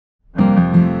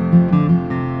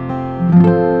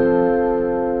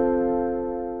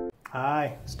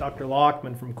Dr.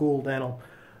 Lachman from Cool Dental.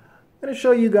 I'm going to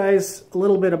show you guys a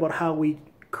little bit about how we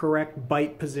correct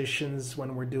bite positions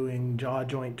when we're doing jaw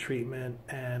joint treatment,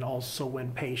 and also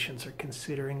when patients are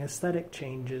considering aesthetic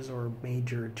changes or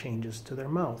major changes to their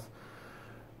mouth.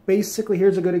 Basically,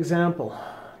 here's a good example.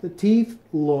 The teeth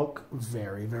look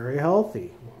very, very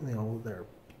healthy. You know, their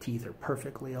teeth are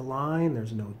perfectly aligned,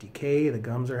 there's no decay, the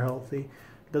gums are healthy.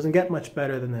 It doesn't get much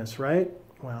better than this, right?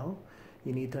 Well,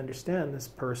 you need to understand this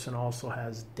person also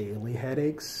has daily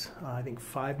headaches. I think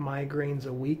 5 migraines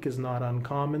a week is not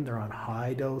uncommon. They're on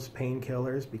high dose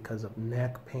painkillers because of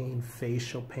neck pain,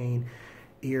 facial pain,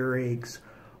 earaches,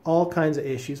 all kinds of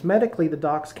issues. Medically, the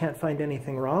docs can't find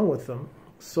anything wrong with them.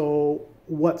 So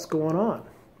what's going on?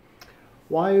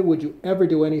 Why would you ever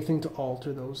do anything to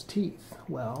alter those teeth?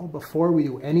 Well, before we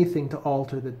do anything to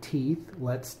alter the teeth,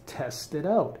 let's test it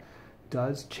out.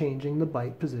 Does changing the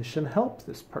bite position help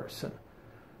this person?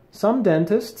 Some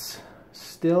dentists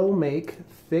still make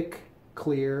thick,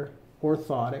 clear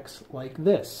orthotics like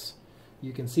this.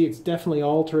 You can see it's definitely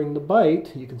altering the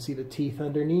bite. You can see the teeth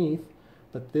underneath,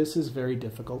 but this is very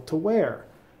difficult to wear.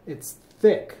 It's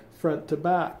thick front to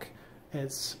back.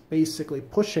 It's basically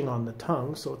pushing on the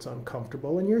tongue, so it's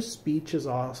uncomfortable, and your speech is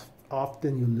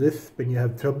often you lisp and you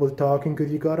have trouble talking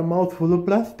because you got a mouth full of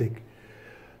plastic.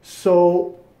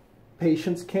 So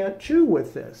patients can't chew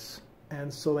with this,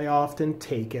 and so they often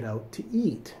take it out to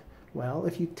eat. Well,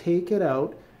 if you take it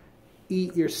out,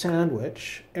 eat your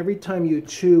sandwich, every time you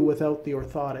chew without the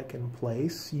orthotic in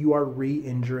place, you are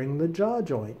re-injuring the jaw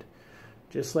joint.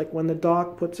 Just like when the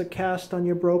doc puts a cast on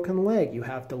your broken leg, you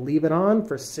have to leave it on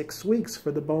for 6 weeks for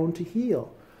the bone to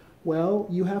heal. Well,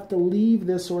 you have to leave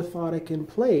this orthotic in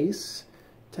place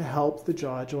to help the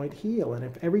jaw joint heal. And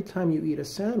if every time you eat a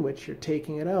sandwich, you're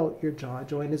taking it out, your jaw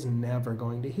joint is never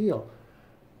going to heal.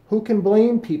 Who can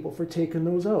blame people for taking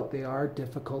those out? They are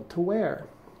difficult to wear.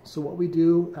 So what we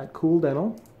do at Cool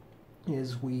Dental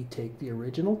is we take the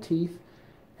original teeth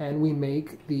and we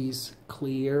make these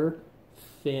clear,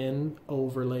 thin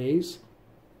overlays.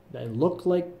 They look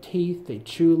like teeth, they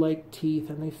chew like teeth,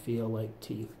 and they feel like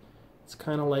teeth. It's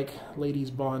kind of like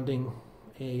ladies bonding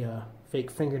a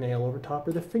fake fingernail over top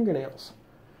of the fingernails.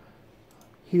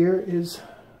 Here is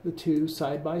the two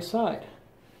side by side.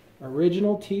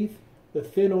 Original teeth, the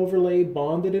thin overlay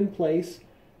bonded in place,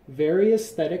 very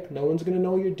aesthetic. No one's going to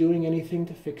know you're doing anything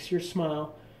to fix your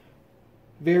smile.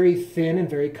 Very thin and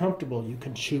very comfortable. You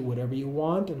can chew whatever you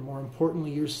want, and more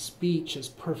importantly, your speech is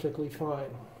perfectly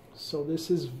fine. So this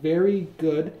is very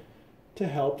good to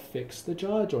help fix the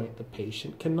jaw joint. The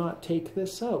patient cannot take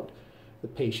this out. The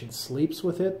patient sleeps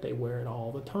with it, they wear it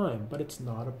all the time, but it's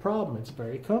not a problem. It's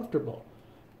very comfortable.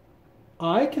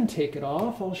 I can take it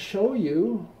off. I'll show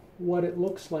you what it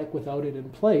looks like without it in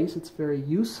place. It's very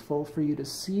useful for you to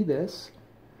see this.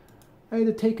 I had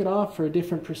to take it off for a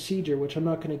different procedure, which I'm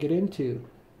not going to get into.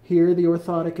 Here the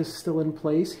orthotic is still in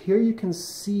place. Here you can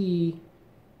see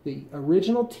the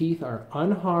original teeth are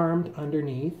unharmed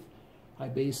underneath. I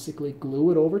basically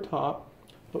glue it over top.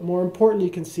 But more importantly,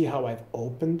 you can see how I've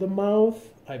opened the mouth.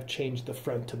 I've changed the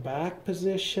front to back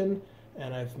position,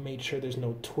 and I've made sure there's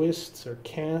no twists or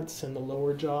cants in the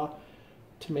lower jaw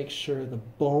to make sure the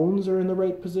bones are in the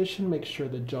right position, make sure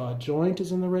the jaw joint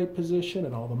is in the right position,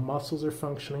 and all the muscles are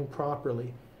functioning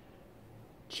properly.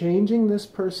 Changing this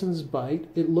person's bite,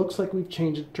 it looks like we've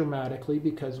changed it dramatically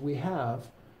because we have,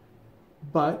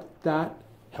 but that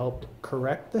helped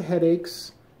correct the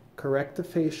headaches, correct the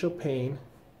facial pain,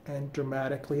 and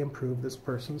dramatically improve this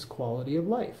person's quality of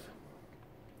life.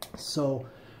 So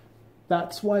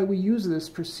that's why we use this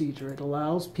procedure. It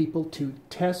allows people to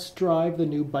test drive the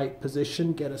new bite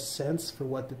position, get a sense for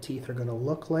what the teeth are going to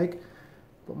look like,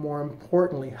 but more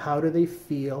importantly, how do they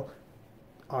feel?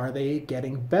 Are they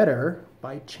getting better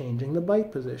by changing the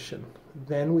bite position?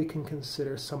 Then we can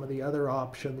consider some of the other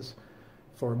options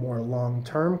for more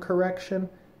long-term correction,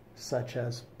 such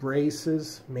as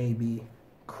braces, maybe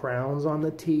crowns on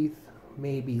the teeth,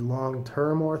 maybe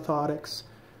long-term orthotics.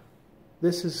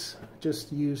 This is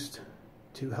just used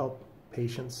to help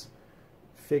patients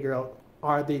figure out,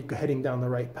 are they heading down the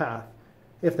right path?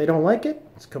 If they don't like it,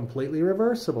 it's completely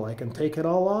reversible. I can take it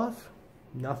all off.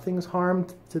 Nothing's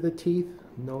harmed to the teeth.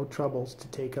 No troubles to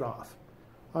take it off.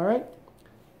 All right?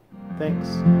 Thanks.